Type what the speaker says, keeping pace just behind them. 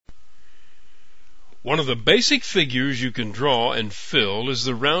One of the basic figures you can draw and fill is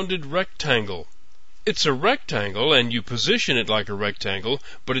the rounded rectangle. It's a rectangle and you position it like a rectangle,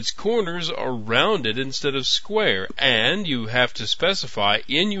 but its corners are rounded instead of square, and you have to specify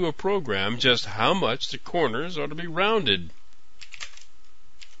in your program just how much the corners are to be rounded.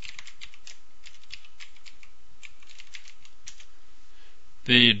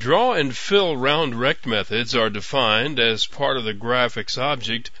 The draw and fill round rect methods are defined as part of the graphics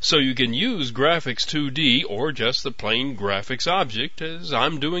object, so you can use graphics 2D or just the plain graphics object as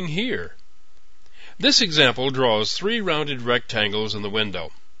I'm doing here. This example draws 3 rounded rectangles in the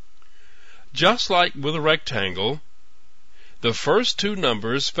window. Just like with a rectangle, the first 2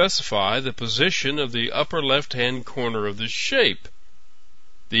 numbers specify the position of the upper left-hand corner of the shape.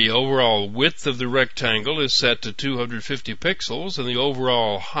 The overall width of the rectangle is set to 250 pixels and the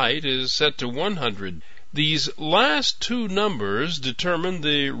overall height is set to 100. These last 2 numbers determine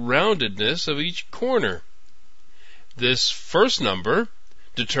the roundedness of each corner. This first number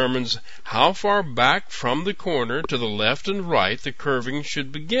determines how far back from the corner to the left and right the curving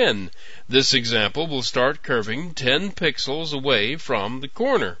should begin. This example will start curving 10 pixels away from the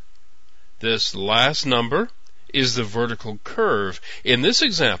corner. This last number is the vertical curve. In this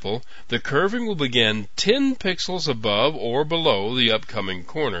example, the curving will begin 10 pixels above or below the upcoming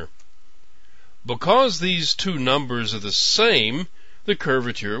corner. Because these 2 numbers are the same, the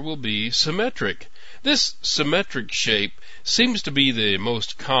curvature will be symmetric. This symmetric shape seems to be the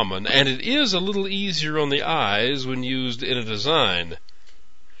most common, and it is a little easier on the eyes when used in a design.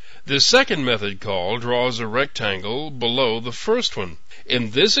 The second method called draws a rectangle below the first one. In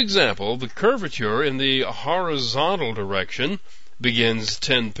this example, the curvature in the horizontal direction begins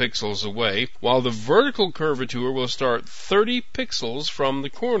 10 pixels away, while the vertical curvature will start 30 pixels from the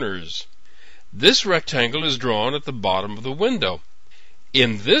corners. This rectangle is drawn at the bottom of the window.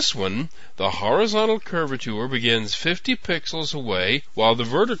 In this one, the horizontal curvature begins 50 pixels away, while the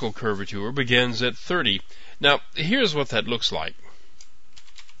vertical curvature begins at 30. Now, here's what that looks like.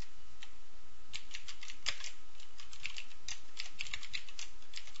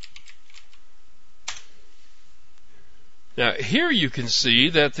 Now, here you can see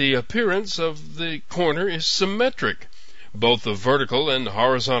that the appearance of the corner is symmetric. Both the vertical and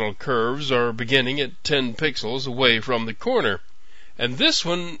horizontal curves are beginning at 10 pixels away from the corner. And this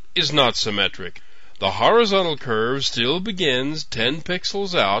one is not symmetric. The horizontal curve still begins 10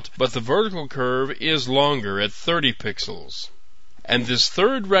 pixels out, but the vertical curve is longer at 30 pixels. And this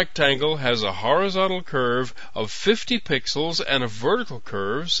third rectangle has a horizontal curve of 50 pixels and a vertical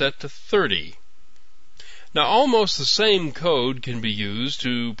curve set to 30. Now, almost the same code can be used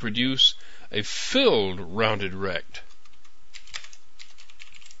to produce a filled rounded rect.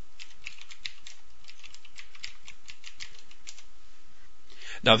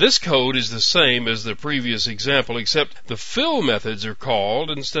 Now, this code is the same as the previous example, except the fill methods are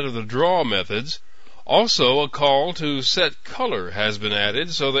called instead of the draw methods. Also, a call to set color has been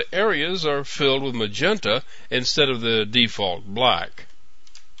added, so the areas are filled with magenta instead of the default black.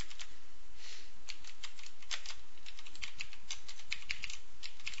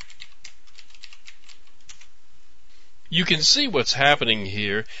 You can see what's happening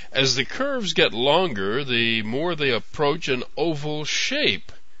here. As the curves get longer, the more they approach an oval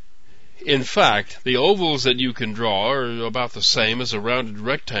shape. In fact, the ovals that you can draw are about the same as a rounded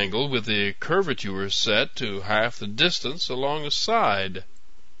rectangle with the curvature set to half the distance along a side.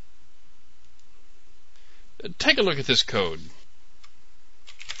 Take a look at this code.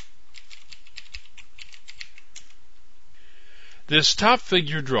 This top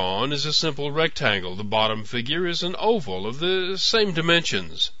figure drawn is a simple rectangle. The bottom figure is an oval of the same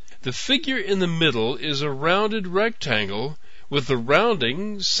dimensions. The figure in the middle is a rounded rectangle with the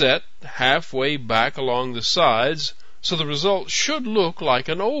rounding set halfway back along the sides, so the result should look like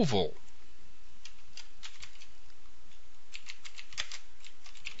an oval.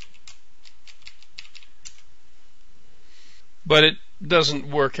 But it doesn't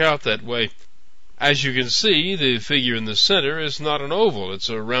work out that way. As you can see, the figure in the center is not an oval, it's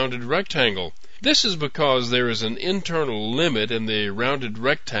a rounded rectangle. This is because there is an internal limit in the rounded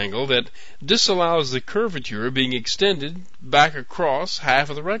rectangle that disallows the curvature being extended back across half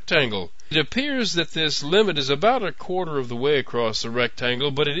of the rectangle. It appears that this limit is about a quarter of the way across the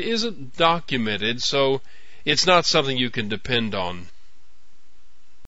rectangle, but it isn't documented, so it's not something you can depend on.